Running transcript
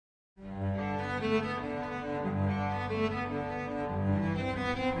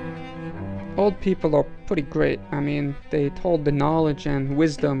Old people are pretty great. I mean, they hold the knowledge and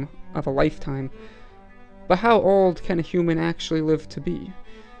wisdom of a lifetime. But how old can a human actually live to be?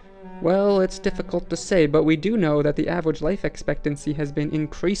 Well, it's difficult to say, but we do know that the average life expectancy has been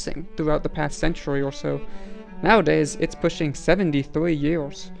increasing throughout the past century or so. Nowadays, it's pushing 73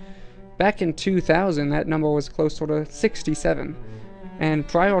 years. Back in 2000, that number was closer to 67. And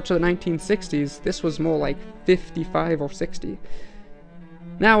prior to the 1960s, this was more like 55 or 60.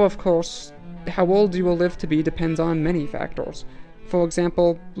 Now, of course, how old you will live to be depends on many factors. For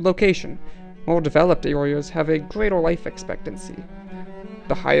example, location. More developed areas have a greater life expectancy.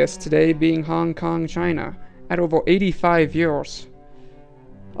 The highest today being Hong Kong, China, at over 85 years.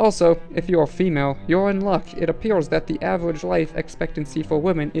 Also, if you're female, you're in luck. It appears that the average life expectancy for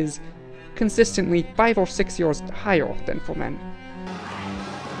women is consistently 5 or 6 years higher than for men.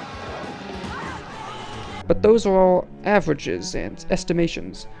 But those are all averages and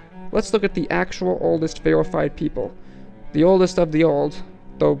estimations. Let's look at the actual oldest verified people. The oldest of the old,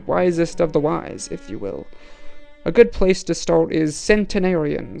 the wisest of the wise, if you will. A good place to start is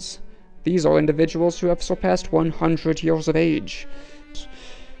centenarians. These are individuals who have surpassed 100 years of age.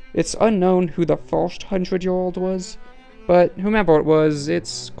 It's unknown who the first 100-year-old was, but whomever it was,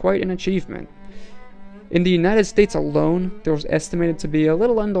 it's quite an achievement. In the United States alone, there's estimated to be a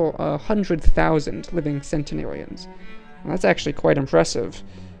little under 100,000 living centenarians. That's actually quite impressive,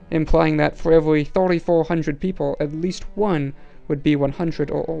 implying that for every 3,400 people, at least one would be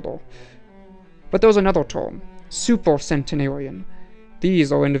 100 or older. But there's another term, supercentenarian.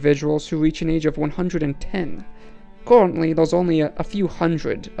 These are individuals who reach an age of 110. Currently, there's only a few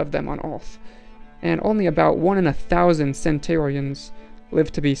hundred of them on Earth, and only about 1 in 1,000 centenarians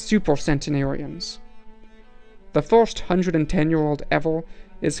live to be supercentenarians. The first 110-year-old ever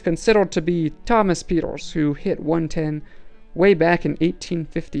is considered to be Thomas Peters, who hit 110 way back in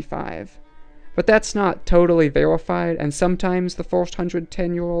 1855. But that's not totally verified, and sometimes the first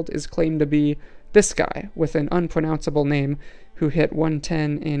 110-year-old is claimed to be this guy with an unpronounceable name who hit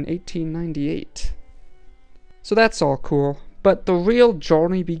 110 in 1898. So that's all cool, but the real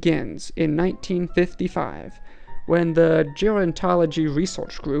journey begins in 1955, when the Gerontology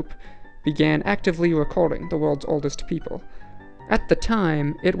Research Group began actively recording the world's oldest people. At the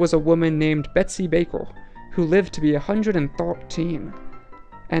time, it was a woman named Betsy Baker, who lived to be 113.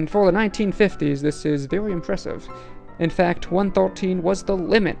 And for the 1950s, this is very impressive. In fact, 113 was the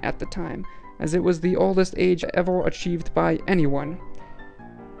limit at the time, as it was the oldest age ever achieved by anyone.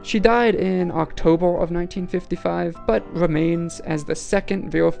 She died in October of 1955, but remains as the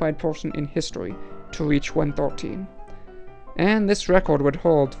second verified person in history to reach 113. And this record would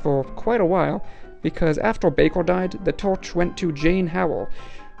hold for quite a while, because after Baker died, the torch went to Jane Howell,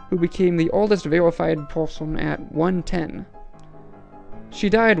 who became the oldest verified person at 110. She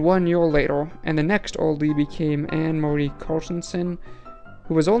died 1 year later, and the next oldie became Anne Marie Carstensen,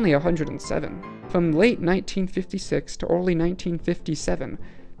 who was only 107. From late 1956 to early 1957,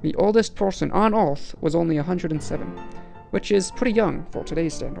 the oldest person on Earth was only 107, which is pretty young for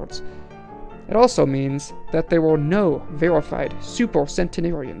today's standards. It also means that there were no verified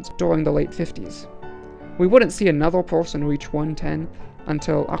supercentenarians during the late 50s. We wouldn't see another person reach 110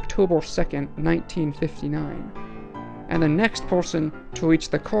 until October 2nd, 1959. And the next person to reach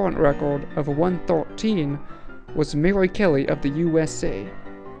the current record of 113 was Mary Kelly of the USA.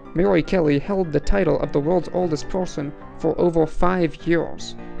 Mary Kelly held the title of the world's oldest person for over 5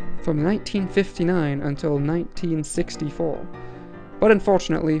 years, from 1959 until 1964. But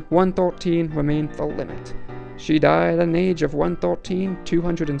unfortunately, 113 remained the limit. She died at an age of 113,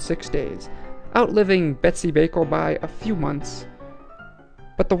 206 days, outliving Betsy Baker by a few months.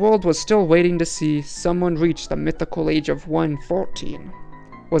 But the world was still waiting to see someone reach the mythical age of 114.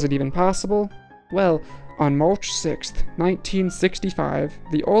 Was it even possible? Well, on March 6, 1965,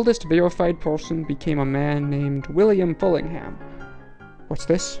 the oldest verified person became a man named William Fullingham. What's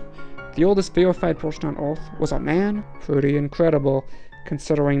this? The oldest verified person on Earth was a man? Pretty incredible,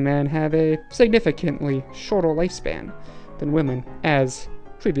 considering men have a significantly shorter lifespan than women, as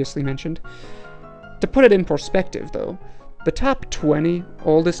previously mentioned. To put it in perspective, though, the top 20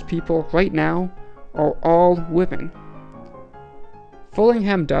 oldest people right now are all women.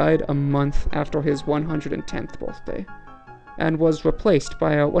 Fullingham died a month after his 110th birthday, and was replaced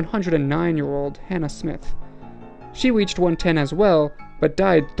by a 109-year-old Hannah Smith. She reached 110 as well, but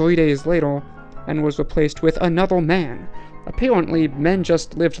died 3 days later, and was replaced with another man. Apparently, men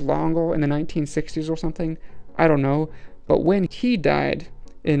just lived longer in the 1960s or something, I don't know, but when he died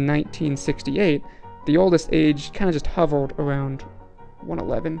in 1968, the oldest age kind of just hovered around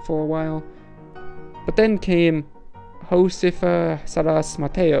 111 for a while. But then came Josefa Saras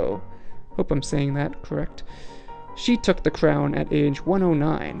Mateo. Hope I'm saying that correct. She took the crown at age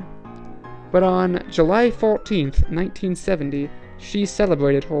 109. But on July 14th, 1970, she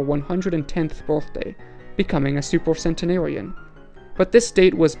celebrated her 110th birthday, becoming a supercentenarian. But this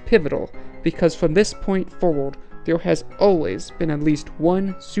date was pivotal, because from this point forward, there has always been at least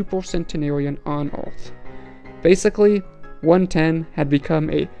one supercentenarian on Earth. Basically, 110 had become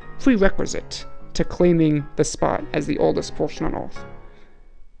a prerequisite to claiming the spot as the oldest person on Earth.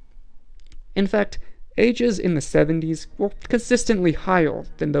 In fact, ages in the 70s were consistently higher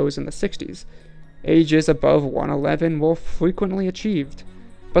than those in the 60s. Ages above 111 were frequently achieved,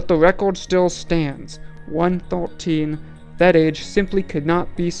 but the record still stands. 113, that age simply could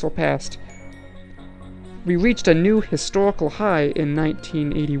not be surpassed. We reached a new historical high in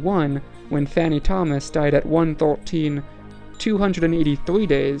 1981 when Fanny Thomas died at 113, 283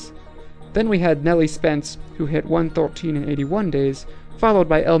 days. Then we had Nellie Spence, who hit 113 in 81 days, followed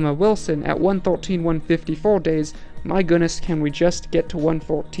by Elma Wilson at 113, 154 days. My goodness, can we just get to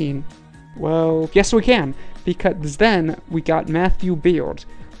 114? Well, yes we can, because then we got Matthew Beard,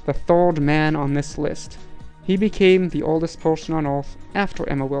 the third man on this list. He became the oldest person on Earth after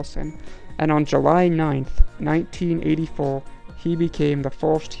Emma Wilson, and on July 9th, 1984, he became the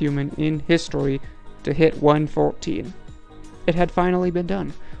first human in history to hit 114. It had finally been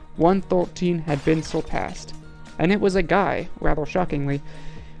done. 113 had been surpassed. And it was a guy, rather shockingly.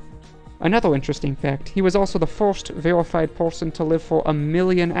 Another interesting fact, he was also the first verified person to live for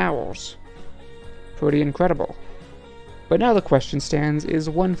 1,000,000 hours. Pretty incredible. But now the question stands, is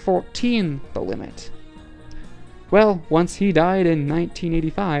 114 the limit? Well, once he died in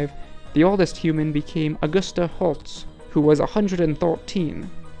 1985, the oldest human became Augusta Hertz, who was 113.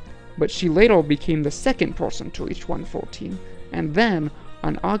 But she later became the second person to reach 114, and then,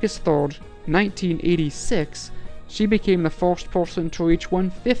 on August 3rd, 1986, she became the first person to reach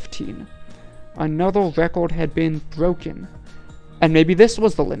 115. Another record had been broken. And maybe this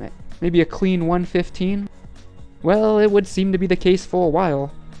was the limit. Maybe a clean 115? Well, it would seem to be the case for a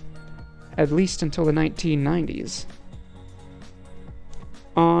while. At least until the 1990s.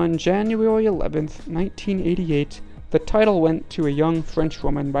 On January 11th, 1988, the title went to a young French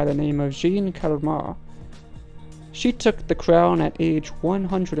woman by the name of Jeanne Calment. She took the crown at age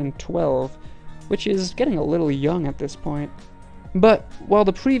 112, which is getting a little young at this point. But while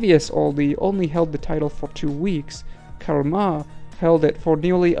the previous oldie only held the title for 2 weeks, Calment held it for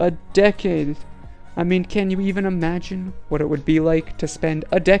nearly a decade. I mean, can you even imagine what it would be like to spend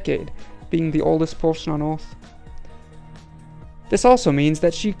a decade being the oldest person on Earth? This also means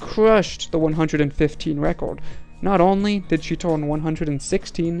that she crushed the 115 record. Not only did she turn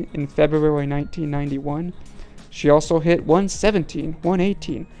 116 in February 1991, she also hit 117,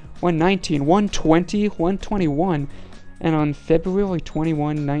 118, 119, 120, 121, and on February 21,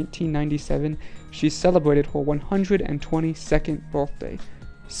 1997, she celebrated her 122nd birthday,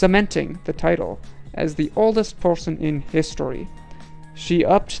 cementing the title as the oldest person in history. She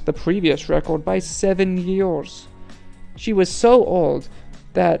upped the previous record by 7 years. She was so old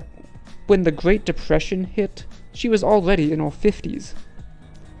that when the Great Depression hit, she was already in her 50s.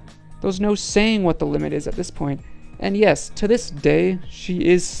 There's no saying what the limit is at this point, and yes, to this day, she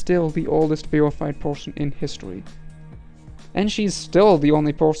is still the oldest verified person in history. And she's still the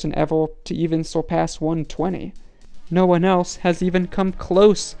only person ever to even surpass 120. No one else has even come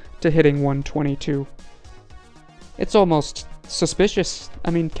close to hitting 122. It's almost suspicious. I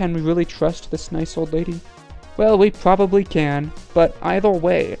mean, can we really trust this nice old lady? Well, we probably can, but either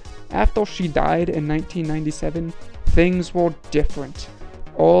way, after she died in 1997, things were different.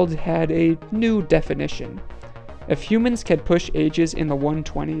 Old had a new definition. If humans could push ages in the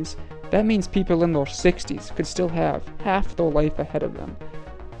 120s, that means people in their 60s could still have half their life ahead of them.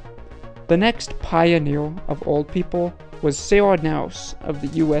 The next pioneer of old people was Sarah Knauss of the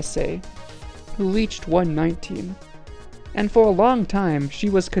USA, who reached 119. And for a long time, she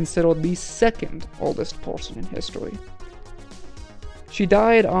was considered the second oldest person in history. She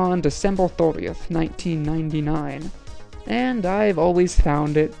died on December 30th, 1999, and I've always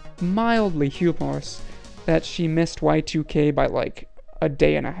found it mildly humorous that she missed Y2K by like a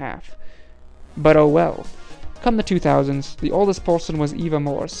day and a half. But oh well. Come the 2000s, the oldest person was Eva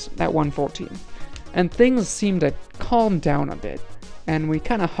Morris at 114, and things seemed to calm down a bit, and we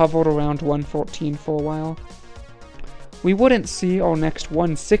kinda hovered around 114 for a while. We wouldn't see our next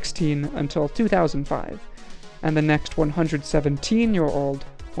 116 until 2005, and the next 117-year-old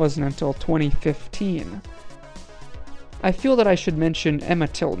wasn't until 2015. I feel that I should mention Emma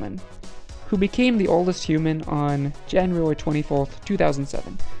Tillman, who became the oldest human on January 24th,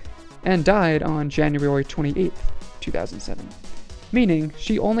 2007. and died on January 28th, 2007. Meaning,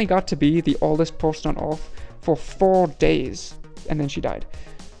 she only got to be the oldest person on Earth for 4 days, and then she died.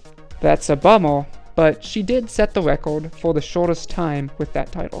 That's a bummer, but she did set the record for the shortest time with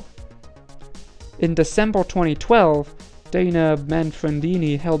that title. In December 2012, Dana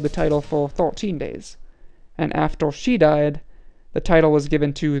Manfredini held the title for 13 days, and after she died, the title was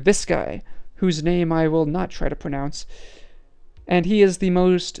given to this guy, whose name I will not try to pronounce, and he is the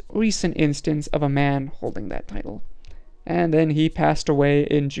most recent instance of a man holding that title. And then he passed away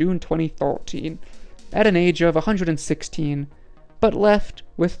in June 2013, at an age of 116, but left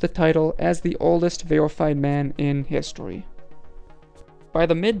with the title as the oldest verified man in history. By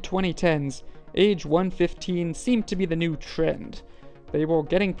the mid-2010s, age 115 seemed to be the new trend. They were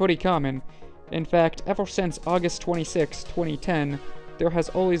getting pretty common. In fact, ever since August 26, 2010, there has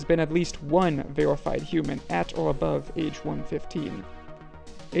always been at least one verified human at or above age 115.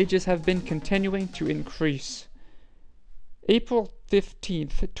 Ages have been continuing to increase. April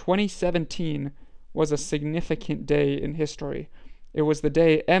 15th, 2017 was a significant day in history. It was the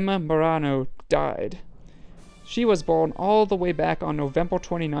day Emma Marano died. She was born all the way back on November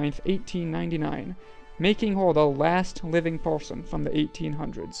 29th, 1899, making her the last living person from the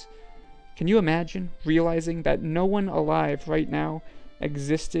 1800s. Can you imagine realizing that no one alive right now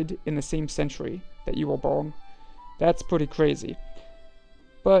existed in the same century that you were born? That's pretty crazy.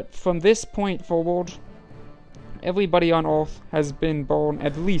 But from this point forward, everybody on Earth has been born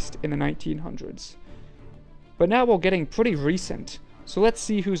at least in the 1900s. But now we're getting pretty recent, so let's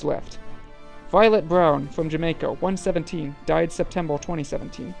see who's left. Violet Brown from Jamaica, 117, died September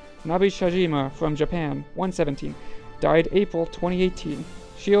 2017. Nabi Shajima from Japan, 117, died April 2018.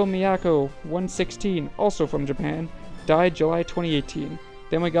 Shio Miyako, 116, also from Japan, died July 2018.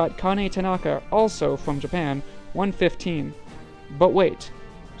 Then we got Kane Tanaka, also from Japan, 115. But wait,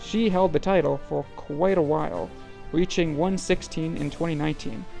 she held the title for quite a while, reaching 116 in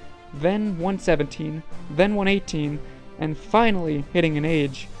 2019, then 117, then 118, and finally hitting an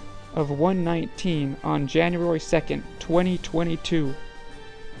age of 119 on January 2nd, 2022.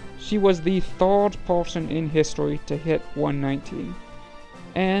 She was the third person in history to hit 119.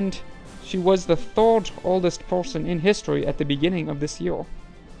 And she was the third oldest person in history at the beginning of this year.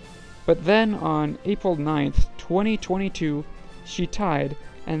 But then on April 9th, 2022, she tied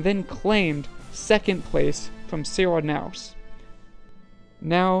and then claimed second place from Sarah Naus.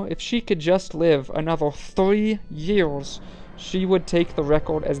 Now, if she could just live another 3 years, she would take the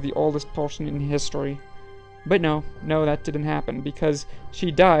record as the oldest person in history. But no, that didn't happen, because she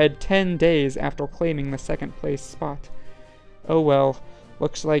died 10 days after claiming the second place spot. Oh well,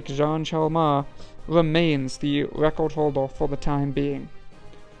 looks like Jean Chalma remains the record holder for the time being.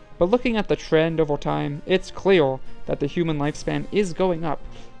 But looking at the trend over time, it's clear that the human lifespan is going up,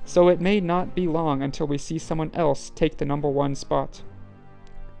 so it may not be long until we see someone else take the #1 spot.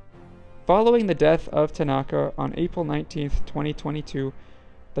 Following the death of Tanaka on April 19th, 2022,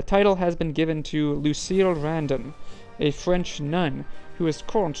 the title has been given to Lucille Randon, a French nun who is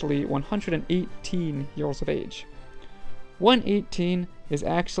currently 118 years of age. 118 is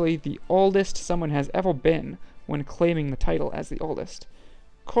actually the oldest someone has ever been when claiming the title as the oldest.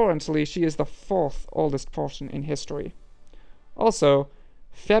 Currently, she is the 4th oldest person in history. Also,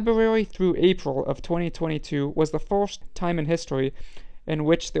 February through April of 2022 was the first time in history in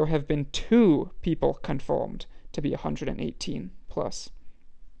which there have been 2 people confirmed to be 118 plus.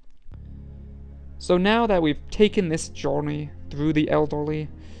 So now that we've taken this journey through the elderly,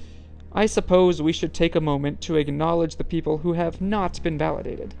 I suppose we should take a moment to acknowledge the people who have not been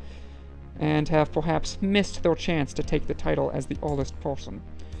validated, and have perhaps missed their chance to take the title as the oldest person.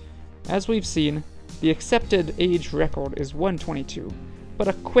 As we've seen, the accepted age record is 122, but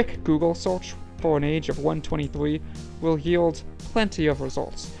a quick Google search for an age of 123 will yield plenty of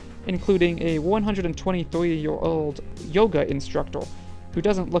results, including a 123-year-old yoga instructor who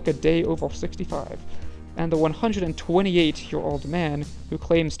doesn't look a day over 65, and the 128-year-old man who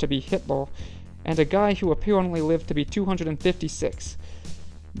claims to be Hitler, and a guy who apparently lived to be 256.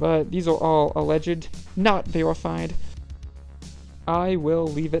 But these are all alleged, not verified. I will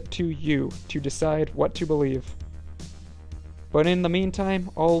leave it to you to decide what to believe. But in the meantime,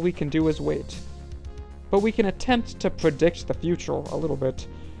 all we can do is wait. But we can attempt to predict the future a little bit.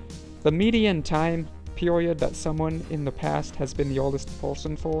 The median time period that someone in the past has been the oldest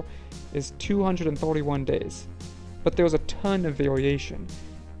person for is 231 days. But there's a ton of variation,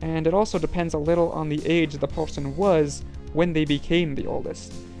 and it also depends a little on the age the person was when they became the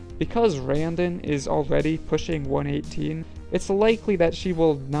oldest. Because Randon is already pushing 118, it's likely that she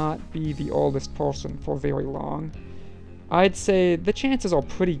will not be the oldest person for very long. I'd say the chances are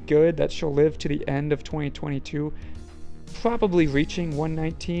pretty good that she'll live to the end of 2022, probably reaching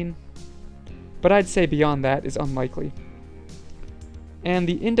 119, but I'd say beyond that is unlikely. And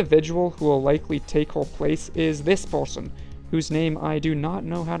the individual who will likely take her place is this person, whose name I do not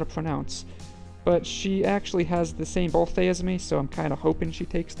know how to pronounce, but she actually has the same birthday as me, so I'm kinda hoping she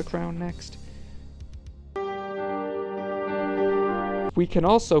takes the crown next. We can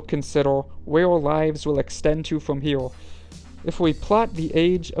also consider where our lives will extend to from here. If we plot the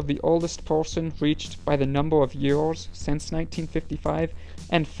age of the oldest person reached by the number of years since 1955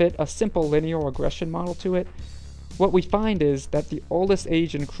 and fit a simple linear regression model to it, what we find is that the oldest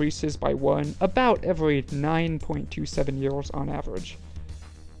age increases by 1 about every 9.27 years on average.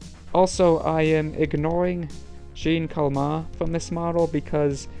 Also, I am ignoring Jeanne Calment from this model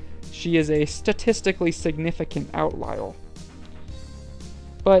because she is a statistically significant outlier.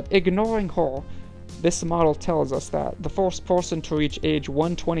 But ignoring her, this model tells us that the first person to reach age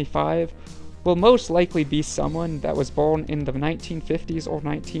 125 will most likely be someone that was born in the 1950s or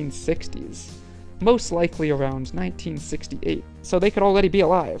 1960s, most likely around 1968, so they could already be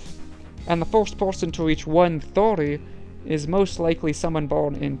alive. And the first person to reach 130 is most likely someone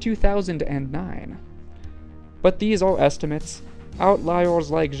born in 2009. But these are estimates.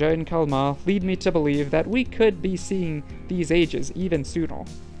 Outliers like Jeanne Calment lead me to believe that we could be seeing these ages even sooner.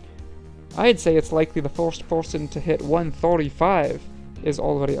 I'd say it's likely the first person to hit 135 is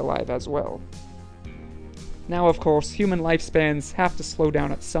already alive as well. Now, of course, human lifespans have to slow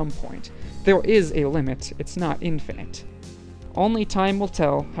down at some point. There is a limit, it's not infinite. Only time will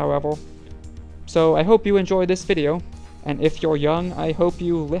tell, however. So I hope you enjoyed this video, and if you're young, I hope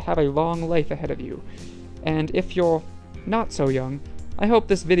you have a long life ahead of you. And if you're not so young, I hope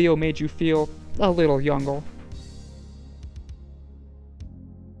this video made you feel a little younger.